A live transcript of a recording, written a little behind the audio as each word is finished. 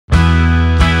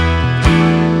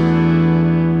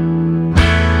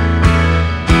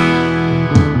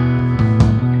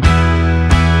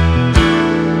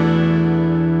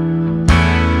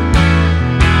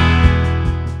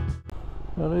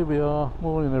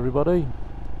everybody.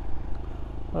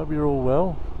 Hope you're all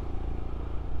well.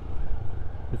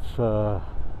 It's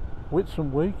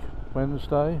Whitsun week,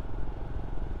 Wednesday,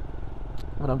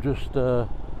 and I'm just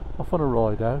off on a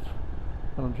ride out,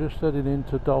 and I'm just heading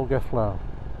into Dolgellau.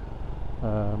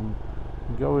 I'm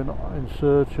going in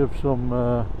search of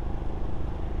some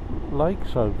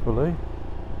lakes, hopefully,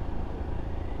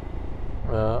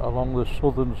 along the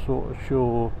southern sort of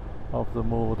shore of the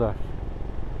Mawddach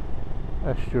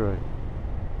Estuary.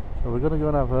 So we're going to go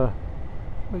and have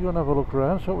a look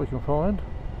around, see what we can find.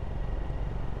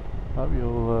 Hope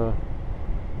you'll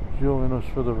join us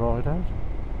for the ride out,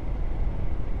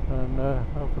 and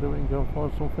hopefully we can go and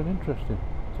find something interesting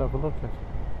to have a look at.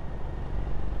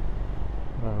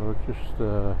 We're just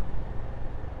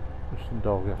in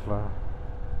Dolgellau.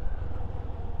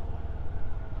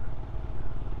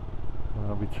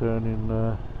 I'll be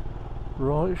turning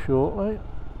right shortly.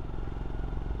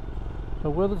 The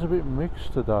weather's a bit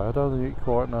mixed today. I don't think it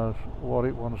quite knows what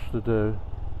it wants to do.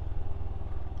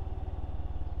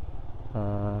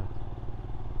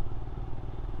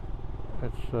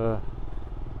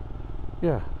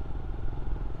 Yeah,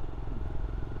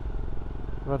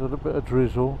 we've had a bit of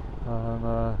drizzle, and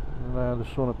now the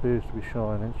sun appears to be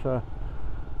shining, so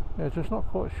yeah, just not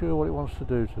quite sure what it wants to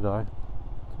do today.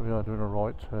 So we are doing a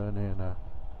right turn here now,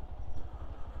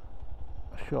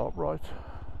 a sharp right.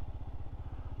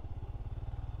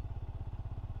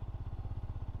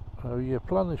 So yeah,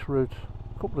 planned this route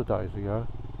a couple of days ago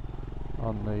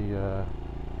on the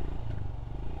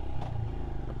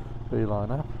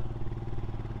Llyn app,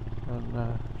 and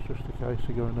it's just a case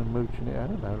of going and mooching it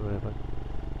out now, really.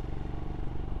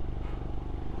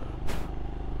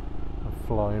 I'm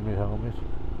flying my helmet.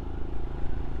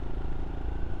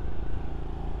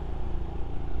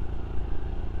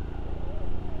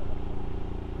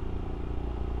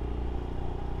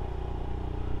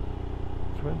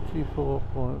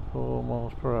 .4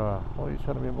 miles per hour. What are you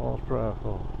telling me miles per hour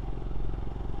for?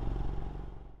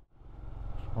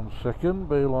 Just 1 second.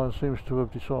 Beeline seems to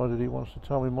have decided he wants to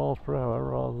tell me miles per hour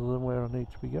rather than where I need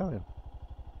to be going.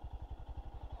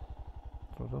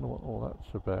 So I don't know what all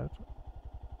that's about.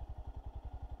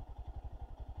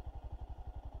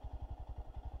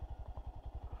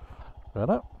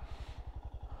 Better.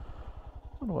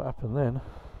 Don't know what happened then.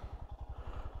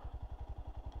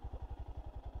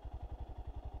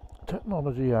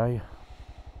 Technology, eh?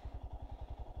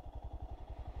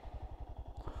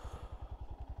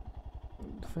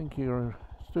 Think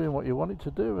it's doing what you want it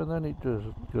to do, and then it does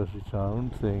its own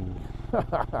thing.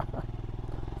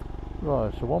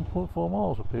 Right, so 1.4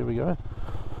 miles up here we go.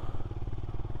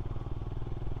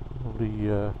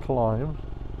 Lovely climb.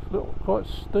 It's quite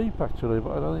steep actually,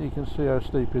 but I don't think you can see how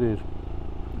steep it is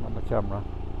on the camera.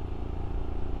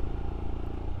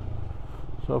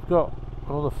 So I've got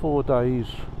another 4 days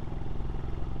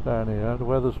down here. The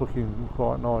weather's looking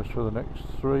quite nice for the next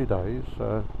 3 days,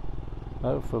 so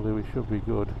hopefully we should be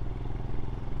good.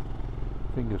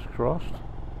 Fingers crossed.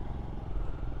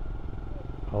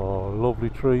 Oh, lovely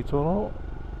tree tunnel.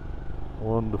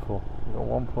 Wonderful. We've got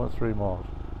 1.3 miles.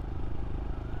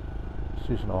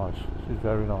 This is nice. This is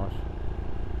very nice.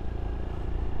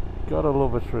 Gotta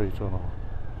love a tree tunnel.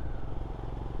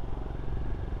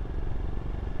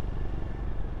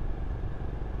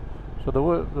 So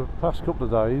the past couple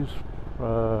of days,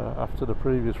 after the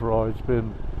previous ride's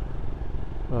been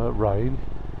rain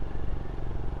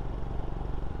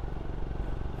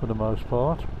for the most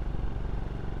part,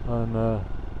 and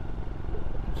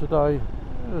today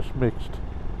it's mixed.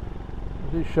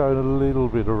 It is showing a little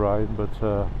bit of rain,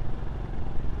 but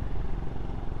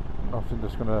nothing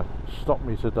that's going to stop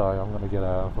me today. I'm going to get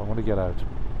out. I'm going to get out.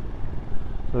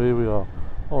 So here we are.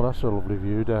 Oh, that's a lovely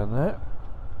view down there.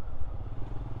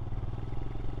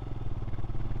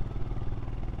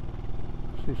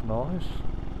 This is nice.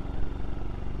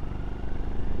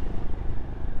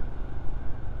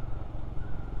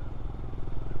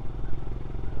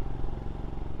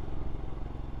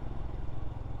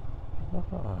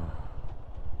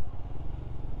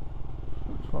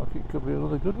 Looks like it could be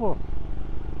another good one.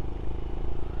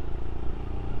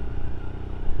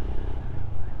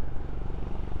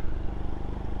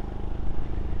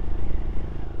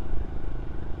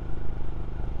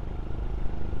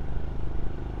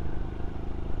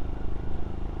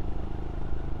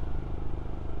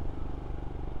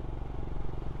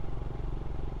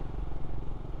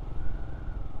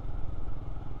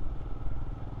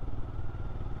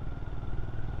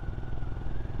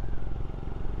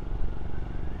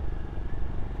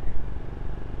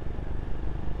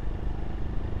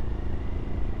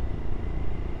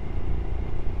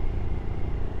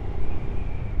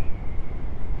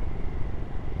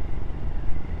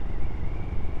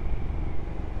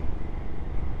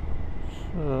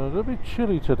 It's a bit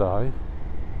chilly today.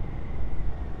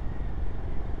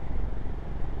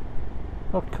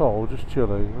 Not cold, just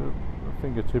chilly. The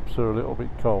fingertips are a little bit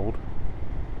cold.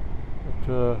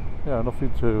 But yeah,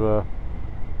 nothing to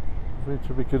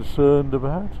be concerned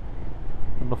about,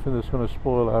 and nothing that's going to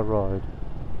spoil our ride.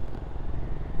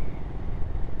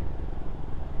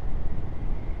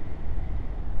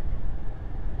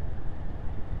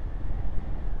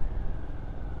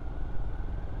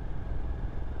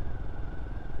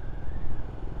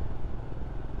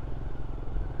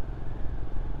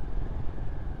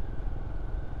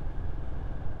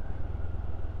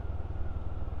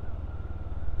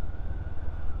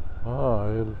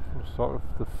 It looks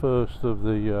like the first of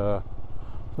the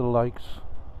lakes.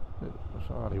 It's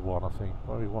only one, I think,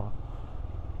 only one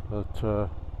that I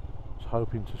was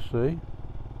hoping to see.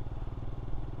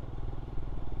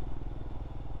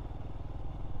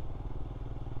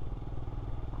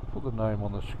 Put the name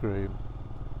on the screen.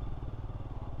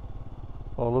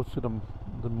 Oh, I love to see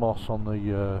the moss on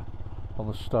the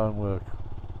stonework,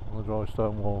 on the dry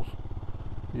stone walls.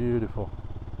 Beautiful.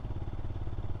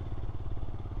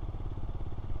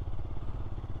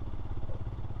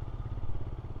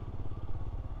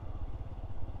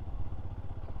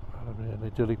 An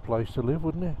idyllic place to live,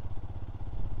 wouldn't it?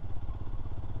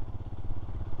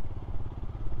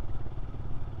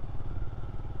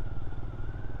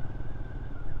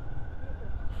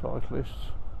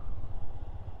 Cyclists.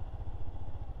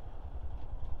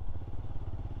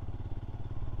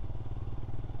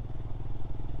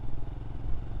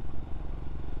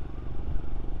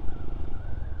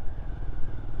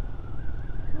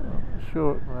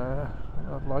 Sure,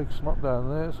 that lake's not down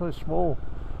there. It's so small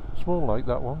lake,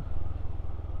 that one.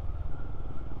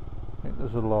 I think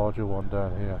there's a larger one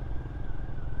down here.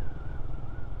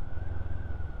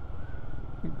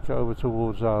 I think go over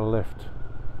towards our left.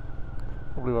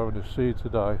 Probably won't to see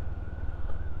today.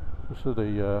 This is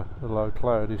the low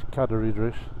cloud is Cadair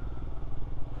Idris,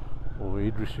 or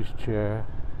Idris's chair.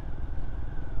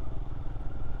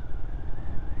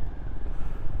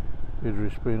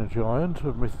 Idris being a giant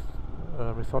of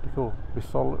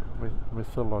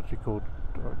mythological,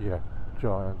 yeah,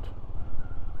 giant.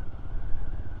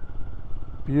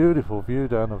 Beautiful view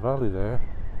down the valley there.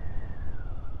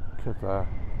 Look at that.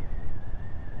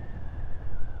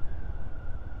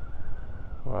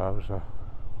 Wowza.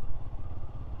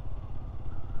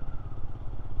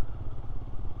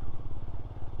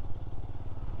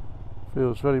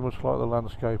 Feels very much like the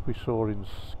landscape we saw in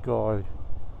Skye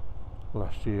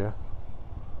last year.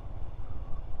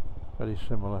 Very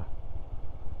similar.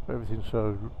 Everything's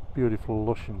so beautiful,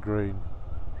 lush and green.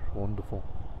 It's wonderful.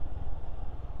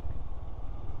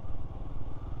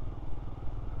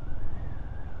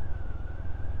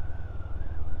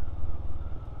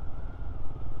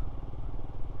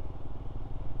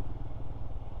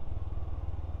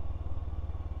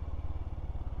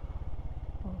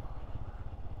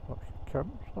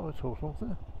 Campsite or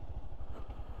something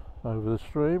over the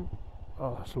stream.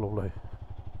 Oh, that's lovely.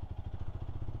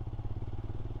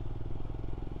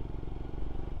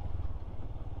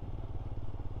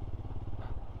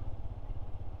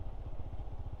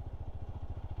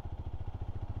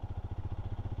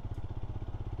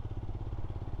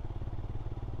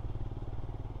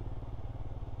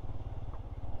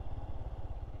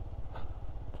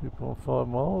 .5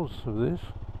 miles of this.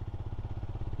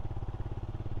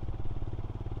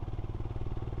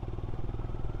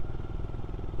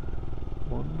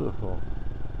 Wonderful.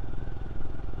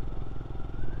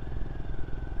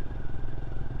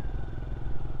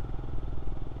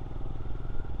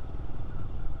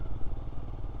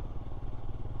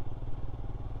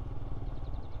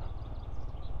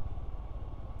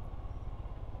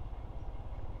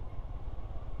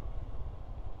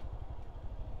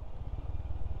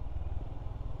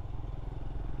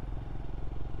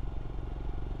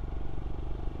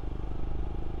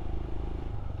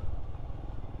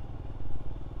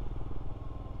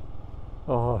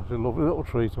 Oh, it's a lovely little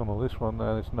tree tunnel, this one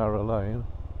down this narrow lane.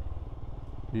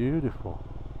 Beautiful.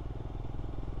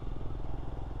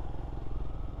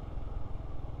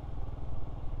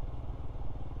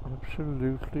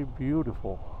 Absolutely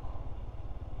beautiful.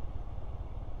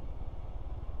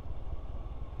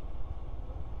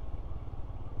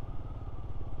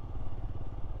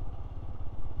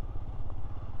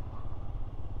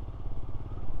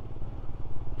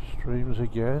 Streams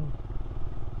again.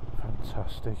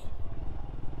 Fantastic.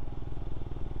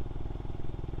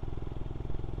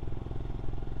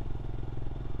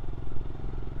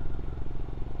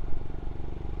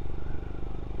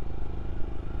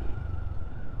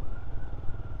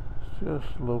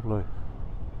 Just lovely.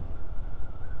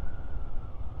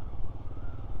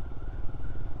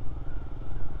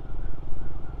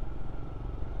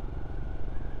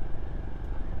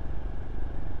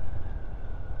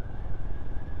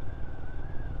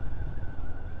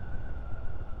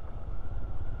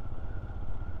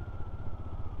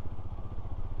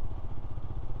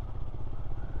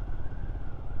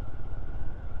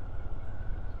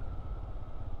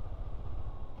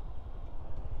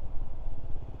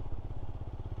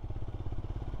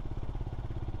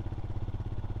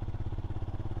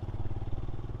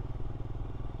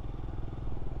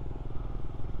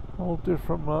 All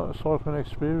different motorcycling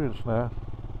experience now.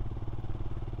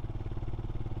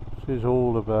 This is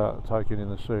all about taking in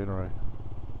the scenery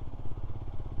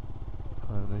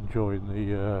and enjoying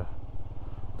the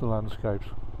landscapes.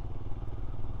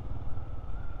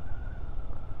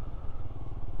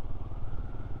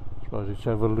 I suppose it's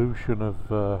evolution of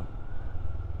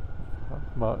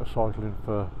motorcycling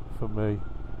for me,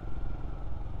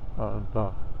 and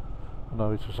I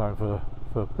know it's the same for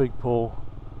Big Paul.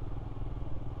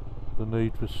 The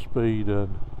need for speed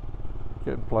and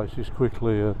getting places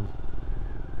quickly, and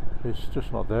it's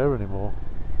just not there anymore.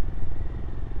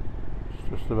 It's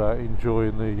just about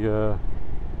enjoying the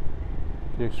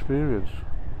experience.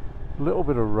 A little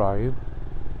bit of rain.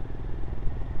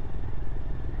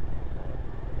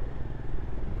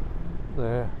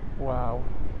 There, wow.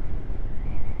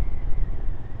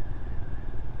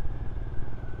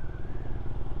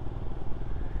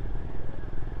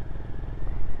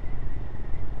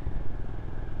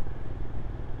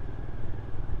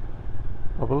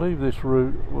 I believe this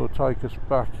route will take us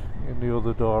back in the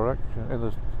other direction, in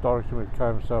the direction we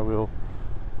came, so we'll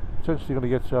potentially going to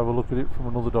get to have a look at it from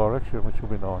another direction, which will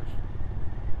be nice.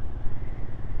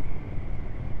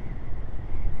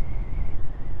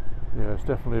 Yeah, it's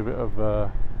definitely a bit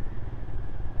of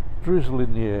drizzle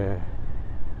in the air.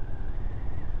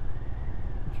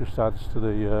 It just adds to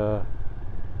the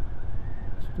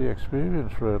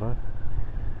experience, really.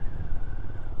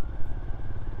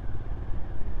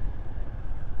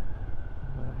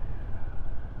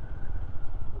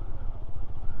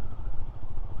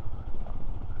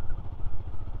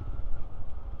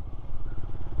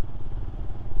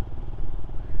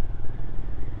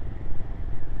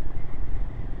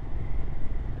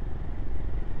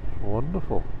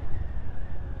 Wonderful.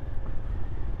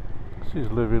 This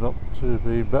is living up to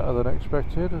be better than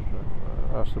expected.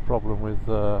 That's the problem with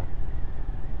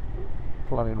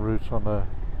planning routes on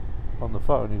the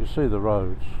phone. You can see the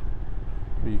roads,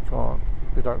 but you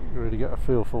don't really get a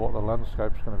feel for what the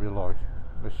landscape's going to be like.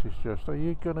 This is just, are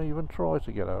you going to even try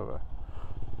to get over?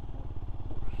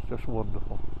 It's just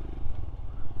wonderful.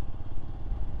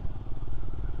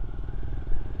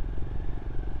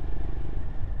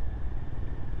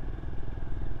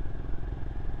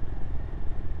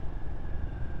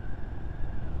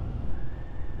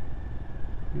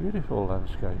 Beautiful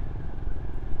landscape.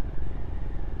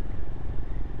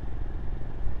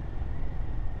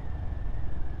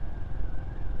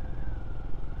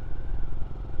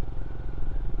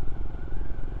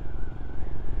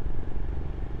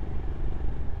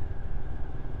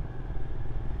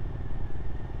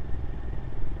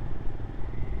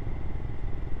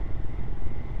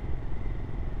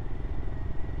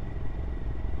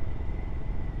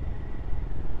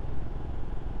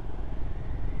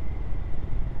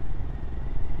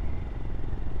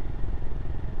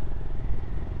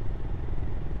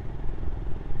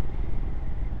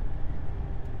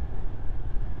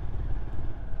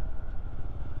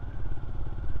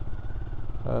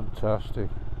 Fantastic.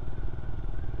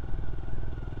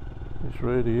 This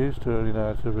really is turning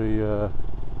out to be a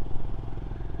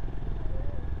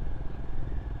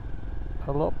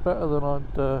lot better than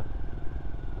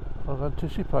I'd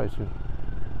anticipated.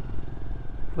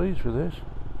 Pleased with this.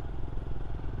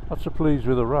 Not so pleased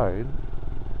with the rain.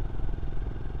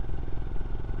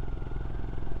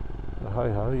 But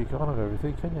hey ho, you can't have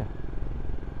everything, can you?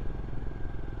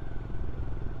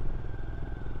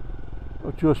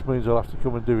 It just means I'll have to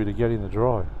come and do it again in the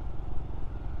drive.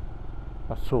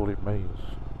 That's all it means.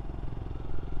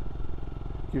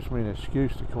 Gives me an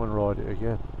excuse to come and ride it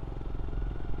again.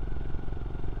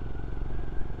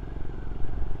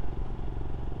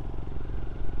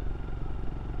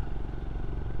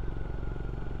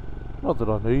 Not that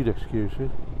I need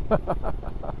excuses.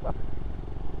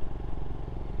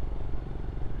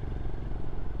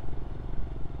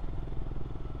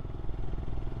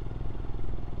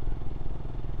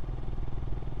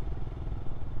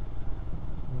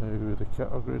 Maybe the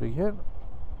cattle grid again.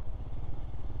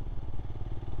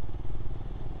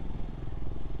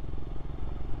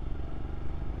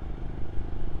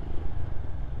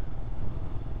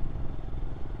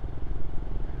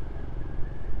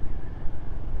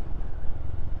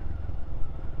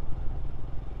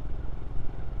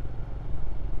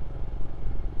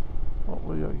 What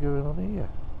we got going on here?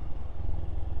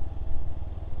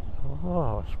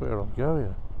 Oh, that's where I'm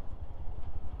going.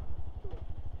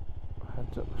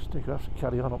 Up the stick. I have to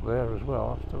carry on up there as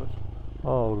well afterwards.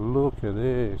 Oh, look at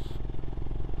this.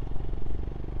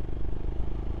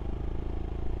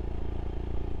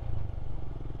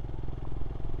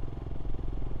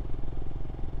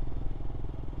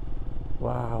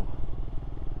 Wow.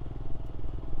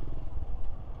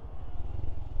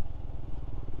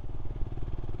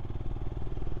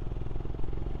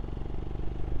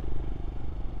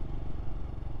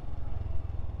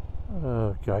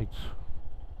 Gates.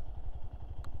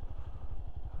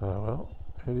 Oh well,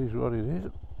 it is what it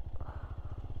is.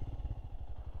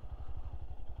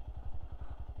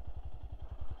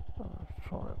 I'll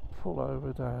try and pull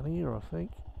over down here, I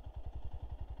think.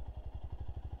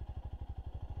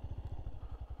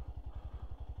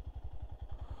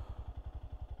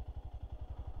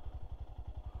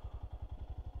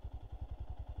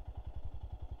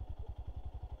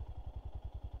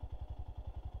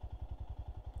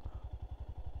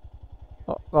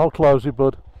 I'll close it,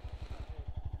 bud.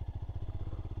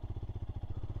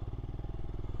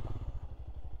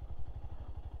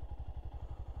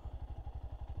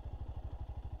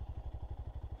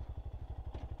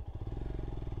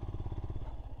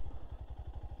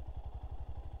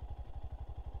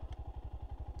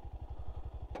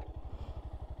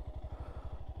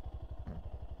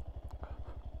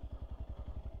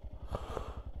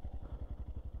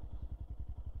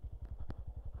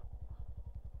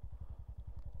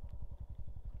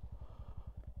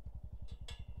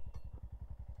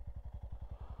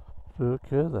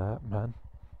 Look at that, man.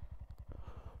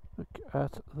 Look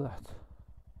at that.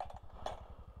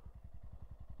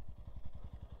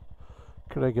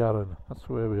 Cregennan, that's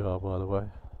where we are, by the way.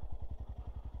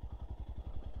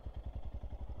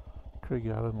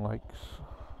 Cregennan Lakes.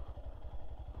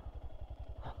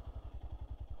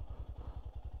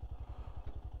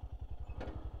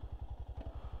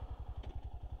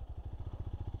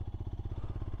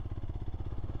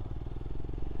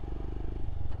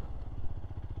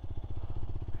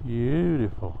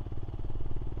 Beautiful.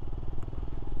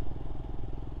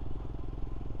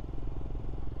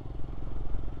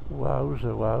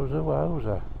 Wowza, wowza,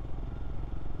 wowza.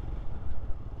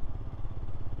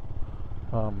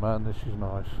 Oh man, this is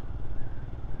nice.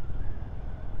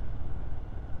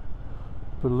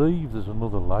 Believe there's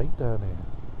another lake down here.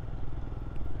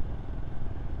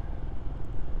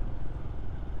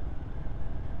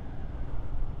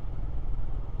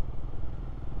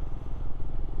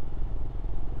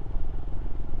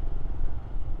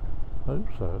 Hope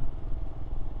so.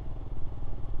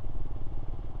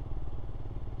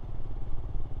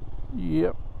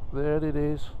 Yep, there it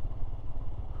is.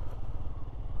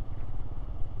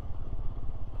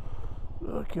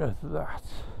 Look at that.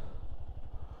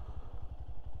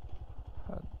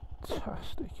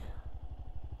 Fantastic.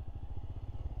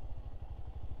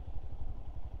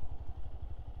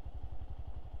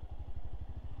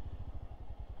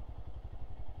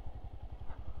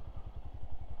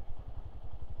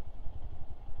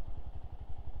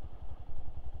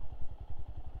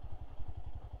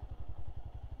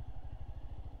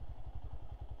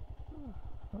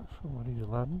 That's somebody's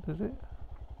land, is it?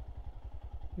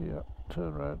 Yeah,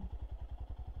 turn around.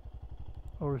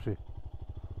 Or is it?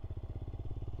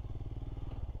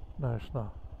 No, it's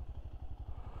not.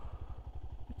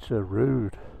 It's a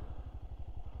road.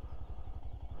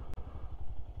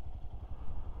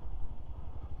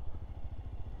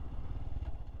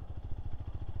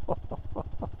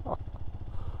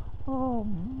 Oh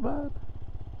man.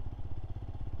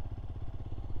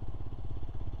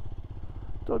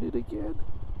 Done it again.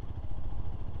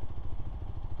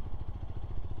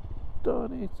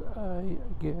 Done it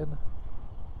again.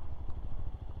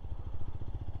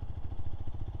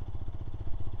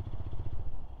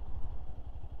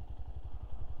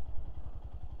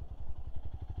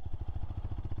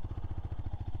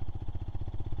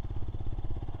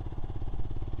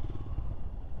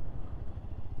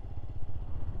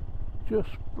 Just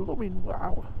blooming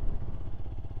wow.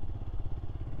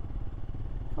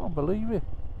 Can't believe it.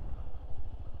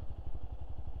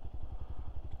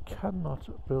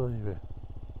 Cannot believe it.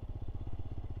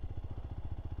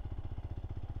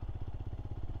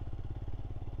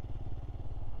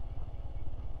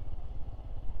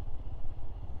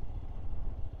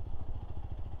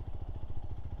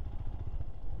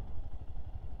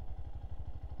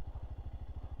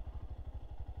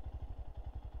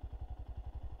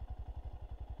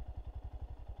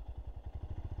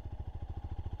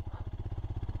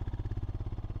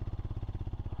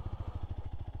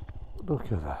 Look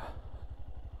at that.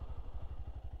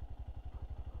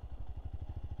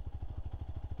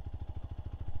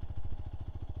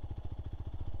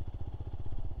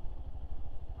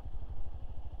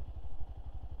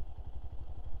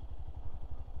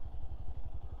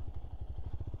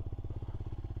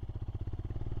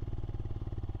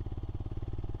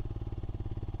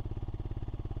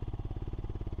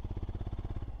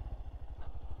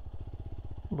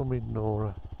 Blooming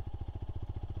Nora.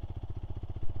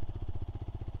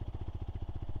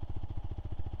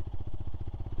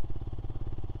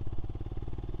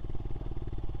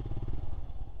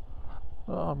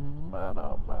 Oh man,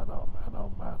 oh man, oh man,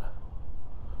 oh man.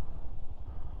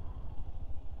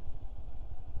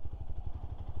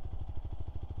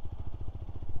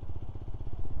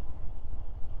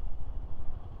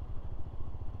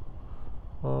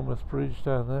 Almost bridge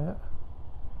down there.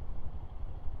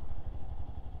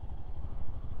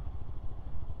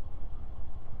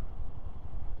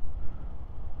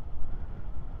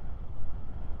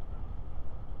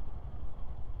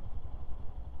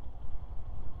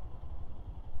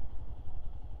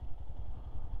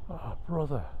 Oh,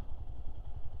 brother.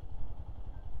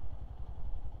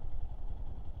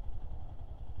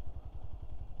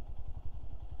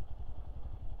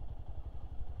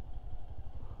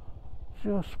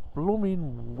 Just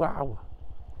blooming wow.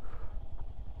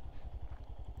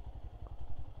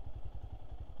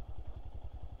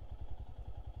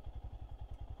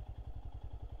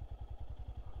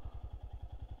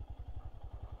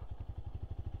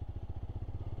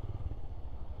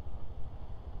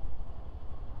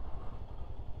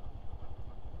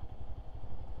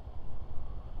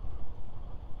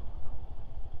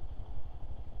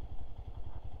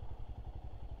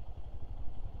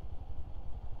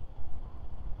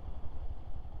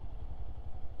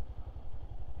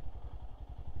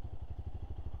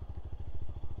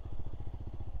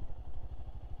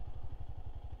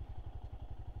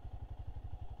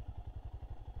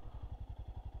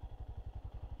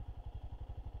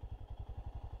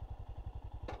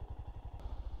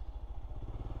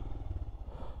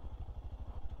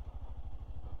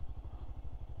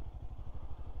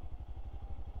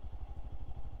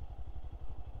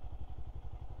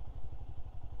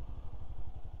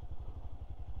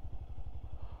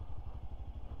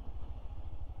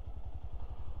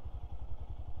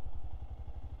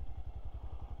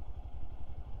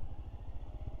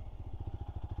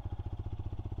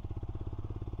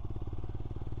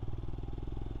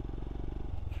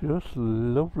 Just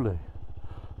lovely.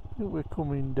 I think we're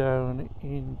coming down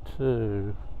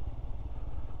into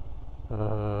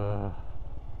oh,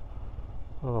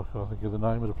 I can't think of the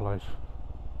name of the place,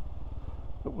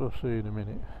 but we'll see in a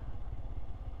minute.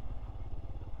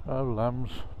 Oh,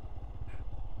 lambs.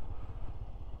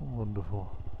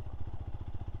 Wonderful.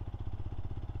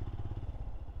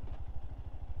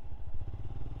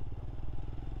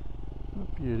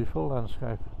 A beautiful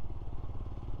landscape.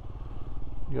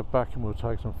 We'll get back and we'll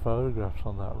take some photographs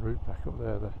on that route back up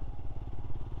there then.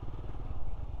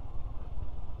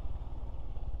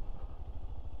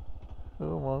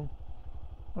 Come on,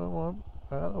 come on,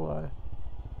 out of the way.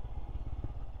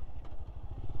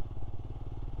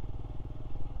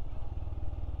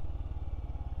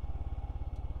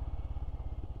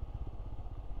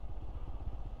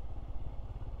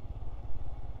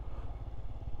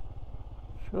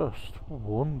 Just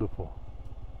wonderful.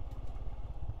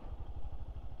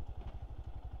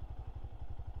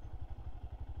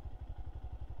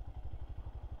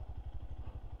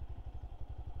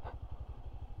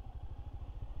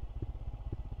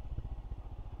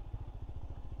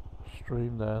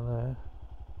 Stream down there.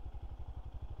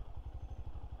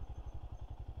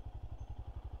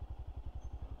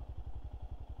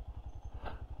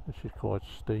 This is quite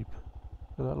steep.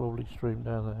 Look at that lovely stream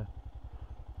down there.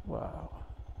 Wow.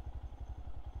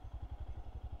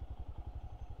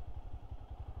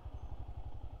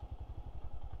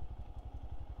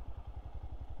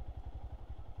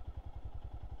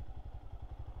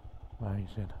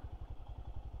 Amazing.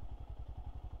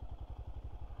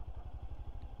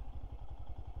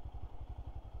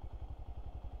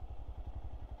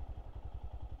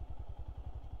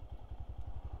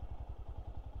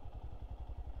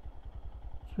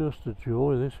 Just a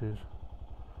joy this is.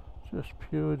 Just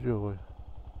pure joy.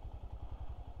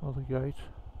 Oh, the gate.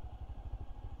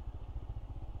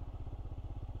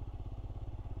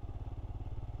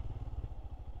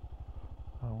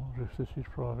 I wonder if this is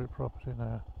private property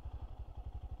now.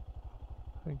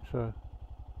 I think so.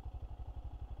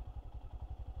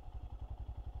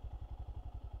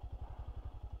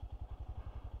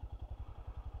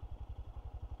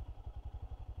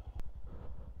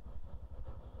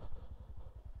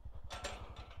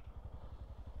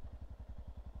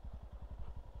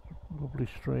 Lovely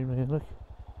stream here, look.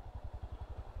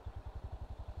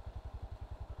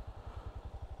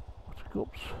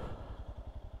 Buttercups.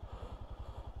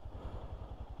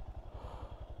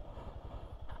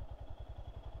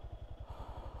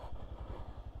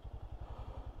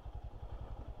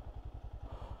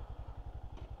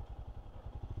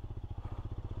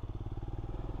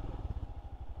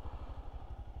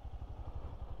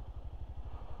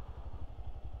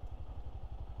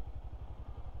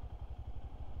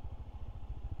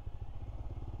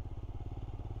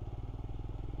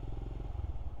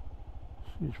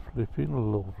 is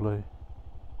flipping lovely.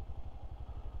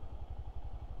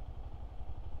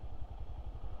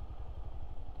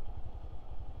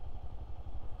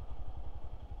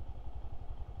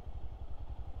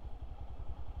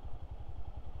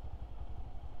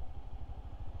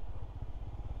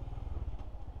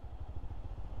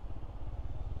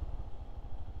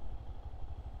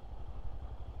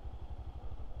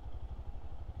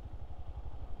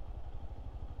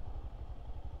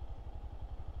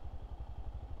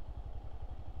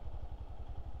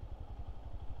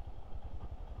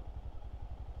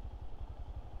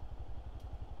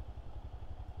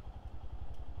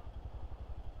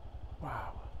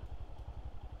 Wow.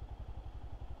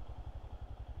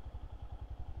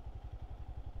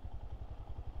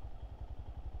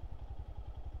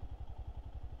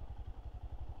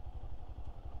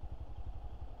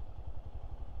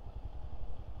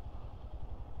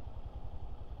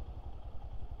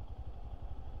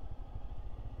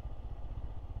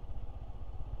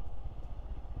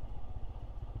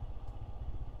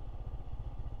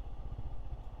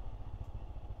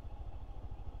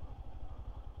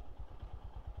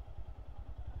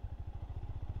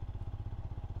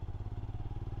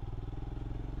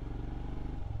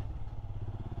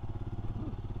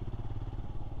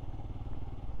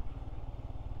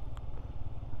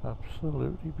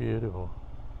 Absolutely beautiful.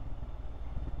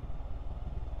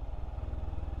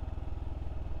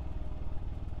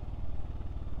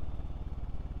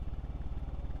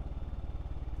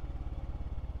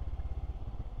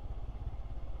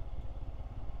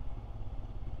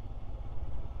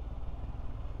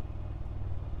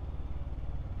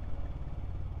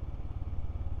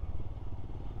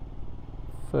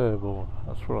 Fairborn,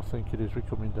 that's what I think it is we're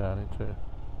coming down into.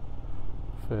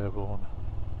 Fairborn.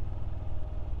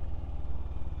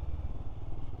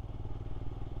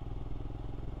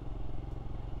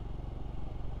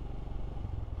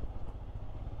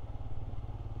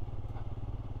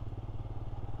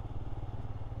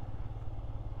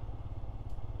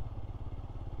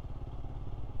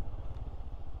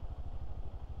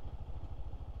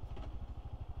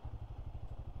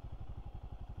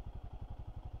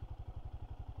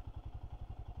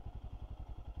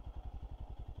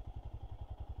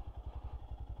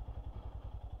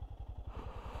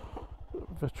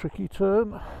 A tricky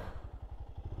turn.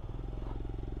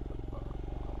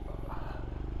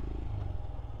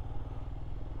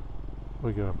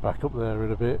 We're going back up there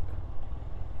in a bit.